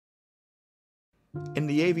In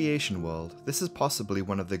the aviation world, this is possibly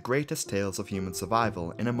one of the greatest tales of human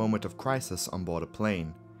survival in a moment of crisis on board a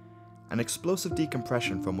plane. An explosive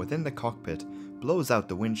decompression from within the cockpit blows out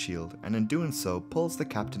the windshield, and in doing so pulls the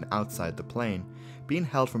captain outside the plane, being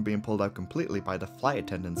held from being pulled out completely by the flight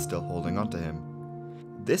attendants still holding onto him.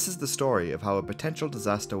 This is the story of how a potential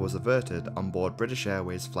disaster was averted on board British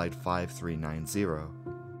Airways Flight 5390.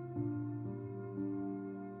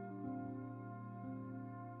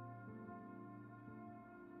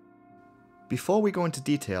 Before we go into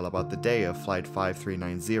detail about the day of Flight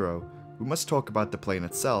 5390, we must talk about the plane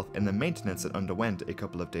itself and the maintenance it underwent a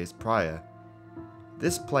couple of days prior.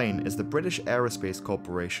 This plane is the British Aerospace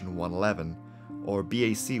Corporation 111, or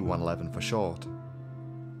BAC 111 for short.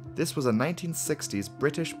 This was a 1960s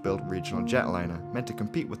British-built regional jetliner meant to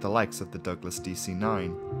compete with the likes of the Douglas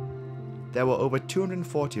DC-9. There were over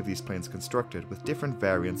 240 of these planes constructed with different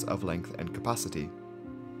variants of length and capacity.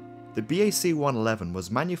 The BAC 111 was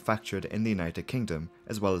manufactured in the United Kingdom,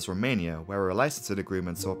 as well as Romania, where a licensing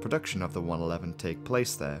agreement saw production of the 111 take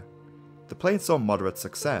place there. The plane saw moderate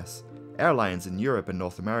success. Airlines in Europe and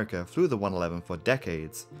North America flew the 111 for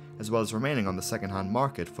decades, as well as remaining on the second-hand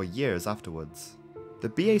market for years afterwards. The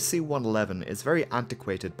BAC 111 is very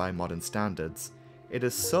antiquated by modern standards. It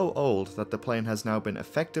is so old that the plane has now been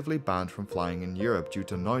effectively banned from flying in Europe due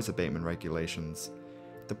to noise abatement regulations.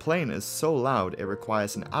 The plane is so loud it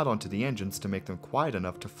requires an add-on to the engines to make them quiet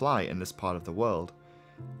enough to fly in this part of the world.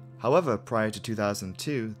 However, prior to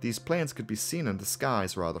 2002, these planes could be seen in the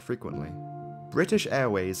skies rather frequently. British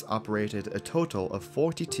Airways operated a total of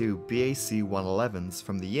 42 BAC 111s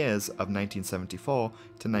from the years of 1974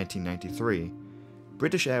 to 1993.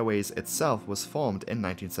 British Airways itself was formed in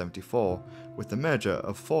 1974 with the merger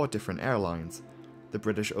of 4 different airlines: the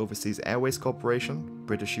British Overseas Airways Corporation,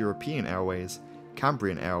 British European Airways,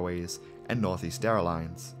 Cambrian Airways, and Northeast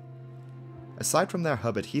Airlines. Aside from their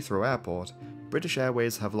hub at Heathrow Airport, British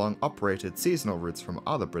Airways have long operated seasonal routes from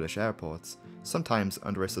other British airports, sometimes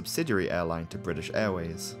under a subsidiary airline to British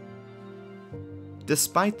Airways.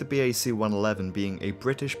 Despite the BAC 111 being a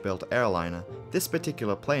British-built airliner, this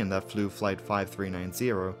particular plane that flew Flight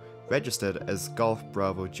 5390, registered as Golf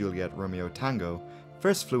Bravo Juliet Romeo Tango,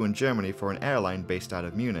 first flew in Germany for an airline based out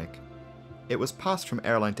of Munich. It was passed from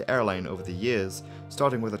airline to airline over the years,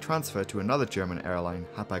 starting with a transfer to another German airline,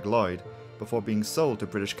 Hapag-Lloyd, before being sold to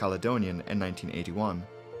British Caledonian in 1981,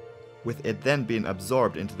 with it then being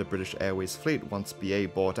absorbed into the British Airways fleet once BA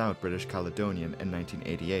bought out British Caledonian in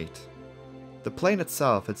 1988. The plane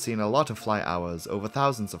itself had seen a lot of flight hours over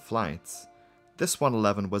thousands of flights. This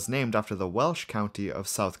 111 was named after the Welsh county of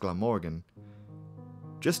South Glamorgan.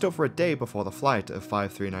 Just over a day before the flight of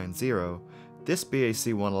 5390, this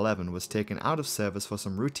BAC 111 was taken out of service for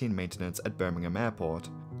some routine maintenance at Birmingham Airport,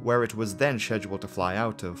 where it was then scheduled to fly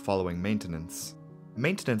out of following maintenance.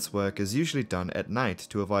 Maintenance work is usually done at night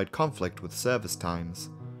to avoid conflict with service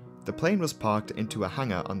times. The plane was parked into a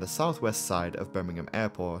hangar on the southwest side of Birmingham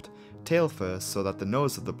Airport, tail first so that the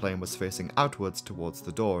nose of the plane was facing outwards towards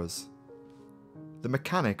the doors. The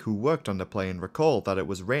mechanic who worked on the plane recalled that it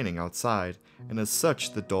was raining outside, and as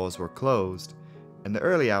such the doors were closed. In the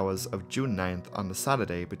early hours of June 9th on the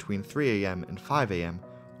Saturday between 3 AM and 5 AM,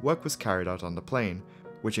 work was carried out on the plane,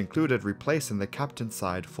 which included replacing the captain's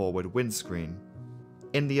side forward windscreen.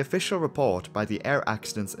 In the official report by the Air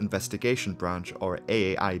Accidents Investigation Branch, or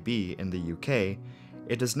AAIB in the UK,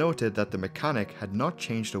 it is noted that the mechanic had not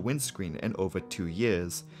changed a windscreen in over 2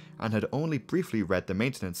 years, and had only briefly read the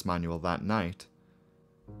maintenance manual that night.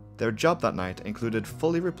 Their job that night included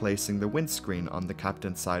fully replacing the windscreen on the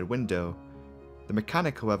captain's side window. The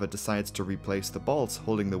mechanic, however, decides to replace the bolts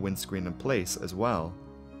holding the windscreen in place as well.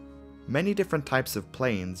 Many different types of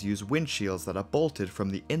planes use windshields that are bolted from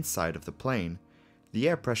the inside of the plane. The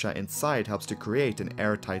air pressure inside helps to create an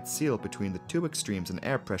airtight seal between the two extremes in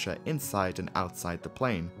air pressure inside and outside the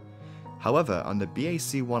plane. However, on the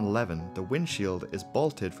BAC 111, the windshield is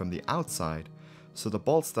bolted from the outside, so the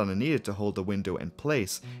bolts that are needed to hold the window in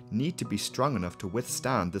place need to be strong enough to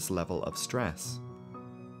withstand this level of stress.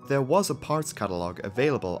 There was a parts catalogue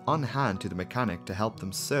available on hand to the mechanic to help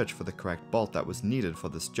them search for the correct bolt that was needed for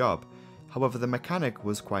this job. However, the mechanic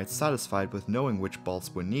was quite satisfied with knowing which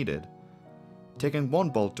bolts were needed. Taking one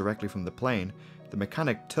bolt directly from the plane, the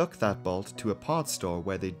mechanic took that bolt to a parts store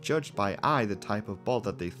where they judged by eye the type of bolt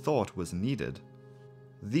that they thought was needed.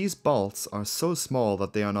 These bolts are so small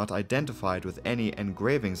that they are not identified with any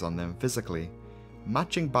engravings on them physically.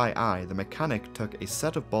 Matching by eye, the mechanic took a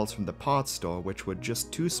set of bolts from the parts store which were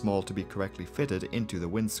just too small to be correctly fitted into the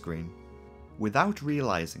windscreen. Without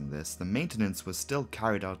realizing this, the maintenance was still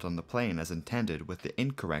carried out on the plane as intended with the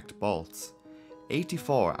incorrect bolts.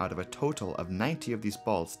 84 out of a total of 90 of these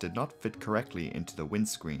bolts did not fit correctly into the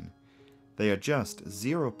windscreen. They are just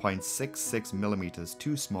 0.66 millimeters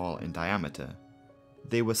too small in diameter.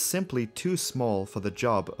 They were simply too small for the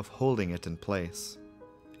job of holding it in place.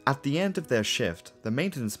 At the end of their shift, the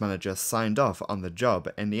maintenance manager signed off on the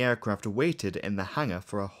job and the aircraft waited in the hangar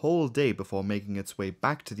for a whole day before making its way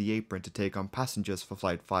back to the apron to take on passengers for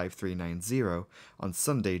Flight 5390 on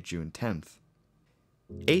Sunday, June 10th.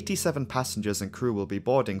 87 passengers and crew will be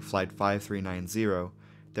boarding Flight 5390,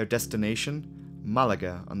 their destination,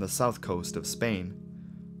 Malaga on the south coast of Spain.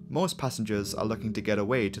 Most passengers are looking to get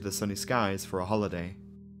away to the sunny skies for a holiday.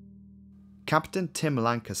 Captain Tim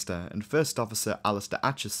Lancaster and First Officer Alistair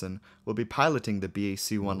Atchison will be piloting the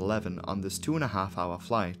BAC-111 on this 2.5-hour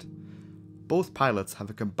flight. Both pilots have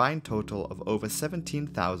a combined total of over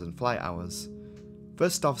 17,000 flight hours.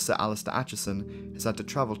 First Officer Alistair Atchison has had to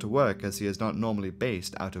travel to work as he is not normally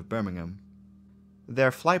based out of Birmingham.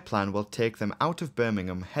 Their flight plan will take them out of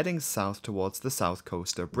Birmingham heading south towards the south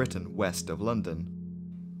coast of Britain west of London.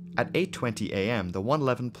 At 8:20 AM, the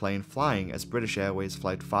 111 plane flying as British Airways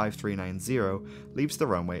Flight 5390 leaves the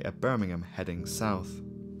runway at Birmingham heading south.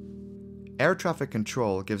 Air traffic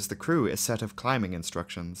control gives the crew a set of climbing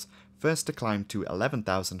instructions, first to climb to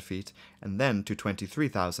 11,000 feet and then to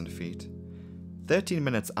 23,000 feet. 13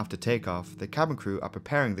 minutes after takeoff, the cabin crew are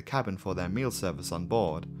preparing the cabin for their meal service on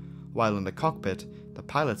board, while in the cockpit, the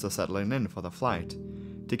pilots are settling in for the flight.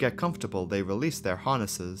 To get comfortable, they release their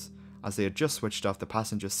harnesses, as they had just switched off the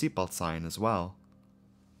passenger seatbelt sign as well.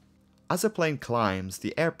 As a plane climbs,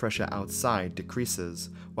 the air pressure outside decreases,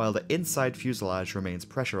 while the inside fuselage remains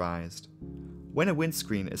pressurized. When a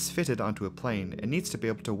windscreen is fitted onto a plane, it needs to be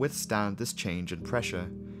able to withstand this change in pressure.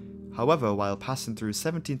 However, while passing through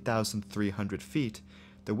 17,300 feet,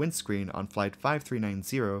 the windscreen on Flight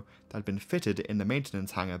 5390 that had been fitted in the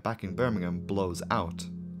maintenance hangar back in Birmingham blows out.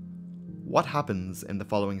 What happens in the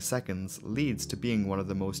following seconds leads to being one of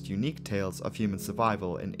the most unique tales of human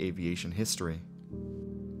survival in aviation history.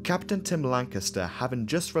 Captain Tim Lancaster, having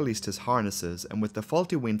just released his harnesses and with the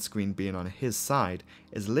faulty windscreen being on his side,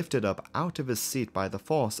 is lifted up out of his seat by the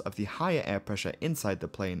force of the higher air pressure inside the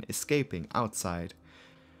plane escaping outside.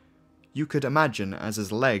 You could imagine as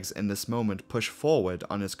his legs in this moment push forward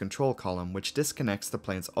on his control column, which disconnects the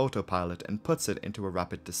plane's autopilot and puts it into a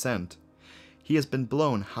rapid descent. He has been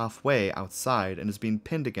blown halfway outside and is being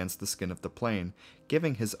pinned against the skin of the plane.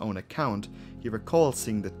 Giving his own account, he recalls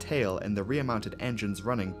seeing the tail and the rear-mounted engines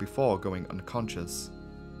running before going unconscious.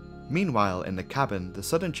 Meanwhile, in the cabin, the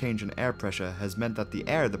sudden change in air pressure has meant that the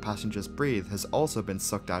air the passengers breathe has also been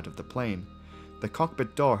sucked out of the plane. The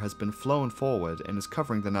cockpit door has been flown forward and is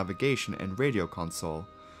covering the navigation and radio console,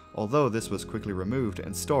 although this was quickly removed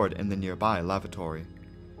and stored in the nearby lavatory.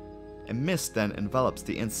 A mist then envelops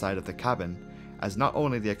the inside of the cabin, as not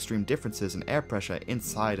only the extreme differences in air pressure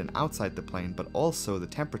inside and outside the plane, but also the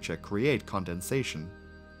temperature create condensation.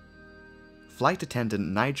 Flight attendant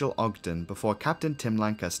Nigel Ogden, before Captain Tim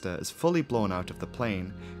Lancaster is fully blown out of the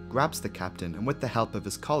plane, grabs the captain and with the help of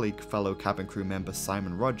his colleague, fellow cabin crew member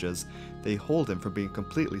Simon Rogers, they hold him from being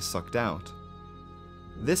completely sucked out.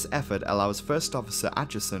 This effort allows First Officer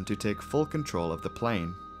Atchison to take full control of the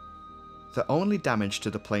plane. The only damage to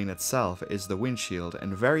the plane itself is the windshield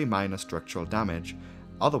and very minor structural damage,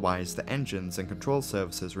 otherwise the engines and control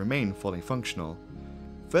surfaces remain fully functional.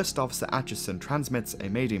 First Officer Atchison transmits a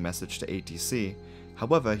mayday message to ATC,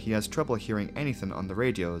 however he has trouble hearing anything on the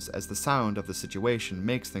radios as the sound of the situation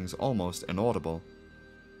makes things almost inaudible.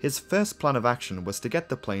 His first plan of action was to get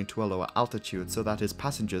the plane to a lower altitude so that his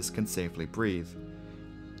passengers can safely breathe.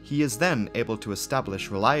 He is then able to establish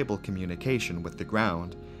reliable communication with the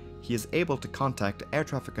ground. He is able to contact air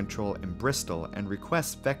traffic control in Bristol and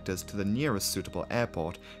request vectors to the nearest suitable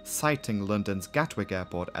airport, citing London's Gatwick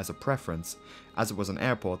Airport as a preference, as it was an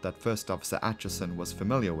airport that First Officer Atchison was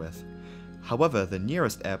familiar with. However, the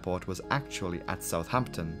nearest airport was actually at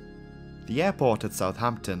Southampton. The airport at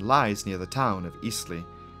Southampton lies near the town of Eastleigh.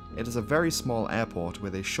 It is a very small airport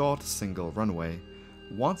with a short single runway.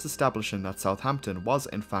 Once establishing that Southampton was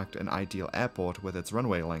in fact an ideal airport with its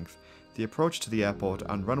runway length, the approach to the airport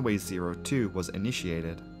on runway 02 was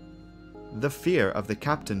initiated. The fear of the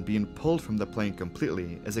captain being pulled from the plane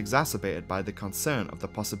completely is exacerbated by the concern of the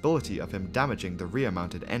possibility of him damaging the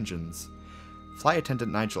rear-mounted engines. Flight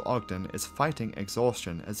attendant Nigel Ogden is fighting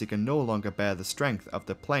exhaustion as he can no longer bear the strength of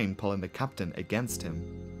the plane pulling the captain against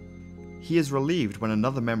him. He is relieved when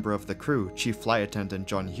another member of the crew, Chief Flight Attendant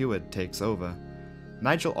John Hewitt, takes over.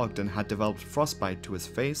 Nigel Ogden had developed frostbite to his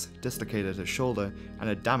face, dislocated his shoulder, and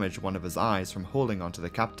had damaged one of his eyes from holding onto the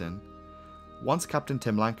captain. Once Captain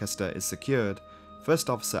Tim Lancaster is secured,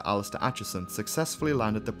 First Officer Alistair Atchison successfully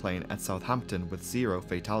landed the plane at Southampton with 0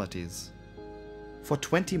 fatalities. For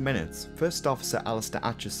 20 minutes, First Officer Alistair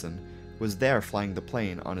Atchison was there flying the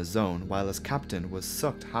plane on his own while his captain was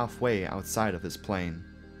sucked halfway outside of his plane.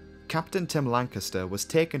 Captain Tim Lancaster was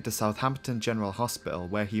taken to Southampton General Hospital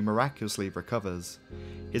where he miraculously recovers.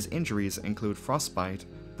 His injuries include frostbite,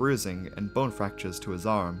 bruising and bone fractures to his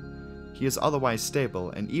arm. He is otherwise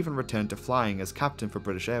stable and even returned to flying as captain for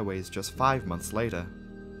British Airways just 5 months later.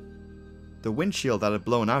 The windshield that had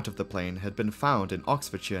blown out of the plane had been found in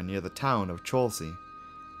Oxfordshire near the town of Chelsea.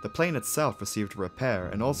 The plane itself received a repair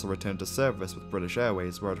and also returned to service with British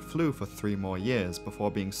Airways where it flew for 3 more years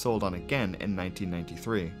before being sold on again in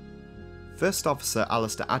 1993. First Officer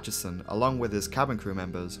Alistair Atchison, along with his cabin crew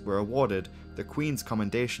members, were awarded the Queen's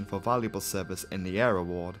Commendation for Valuable Service in the Air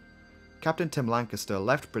Award. Captain Tim Lancaster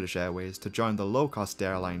left British Airways to join the low-cost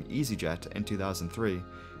airline EasyJet in 2003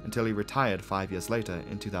 until he retired 5 years later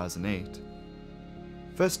in 2008.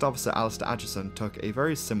 First Officer Alistair Atchison took a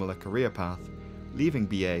very similar career path, leaving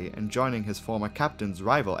BA and joining his former captain's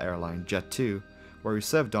rival airline Jet2, where he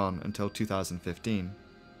served on until 2015.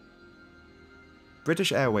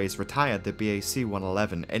 British Airways retired the BA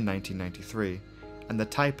C-111 in 1993, and the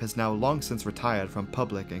type has now long since retired from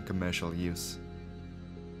public and commercial use.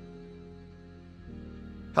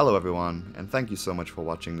 Hello everyone, and thank you so much for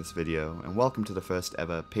watching this video, and welcome to the first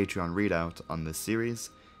ever Patreon readout on this series.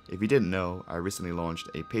 If you didn't know, I recently launched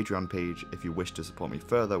a Patreon page if you wish to support me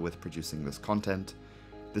further with producing this content.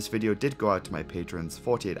 This video did go out to my patrons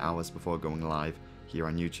 48 hours before going live here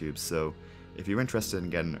on YouTube, so if you're interested in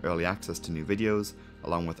getting early access to new videos,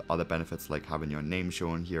 along with other benefits like having your name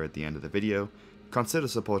shown here at the end of the video, consider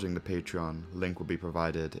supporting the Patreon. Link will be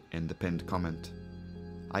provided in the pinned comment.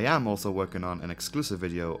 I am also working on an exclusive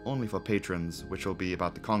video only for patrons, which will be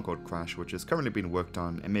about the Concorde crash, which is currently being worked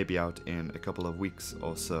on and may be out in a couple of weeks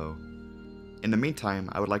or so. In the meantime,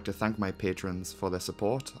 I would like to thank my patrons for their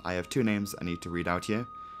support. I have 2 names I need to read out here.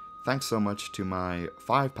 Thanks so much to my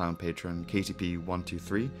 £5 patron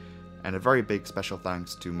KTP123, and a very big special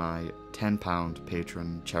thanks to my £10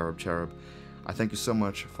 patron Cherub. I thank you so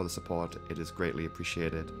much for the support, it is greatly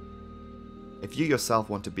appreciated. If you yourself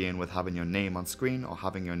want to be in with having your name on screen or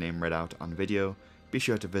having your name read out on video, be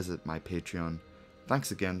sure to visit my Patreon.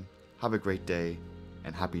 Thanks again, have a great day,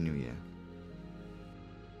 and Happy New Year.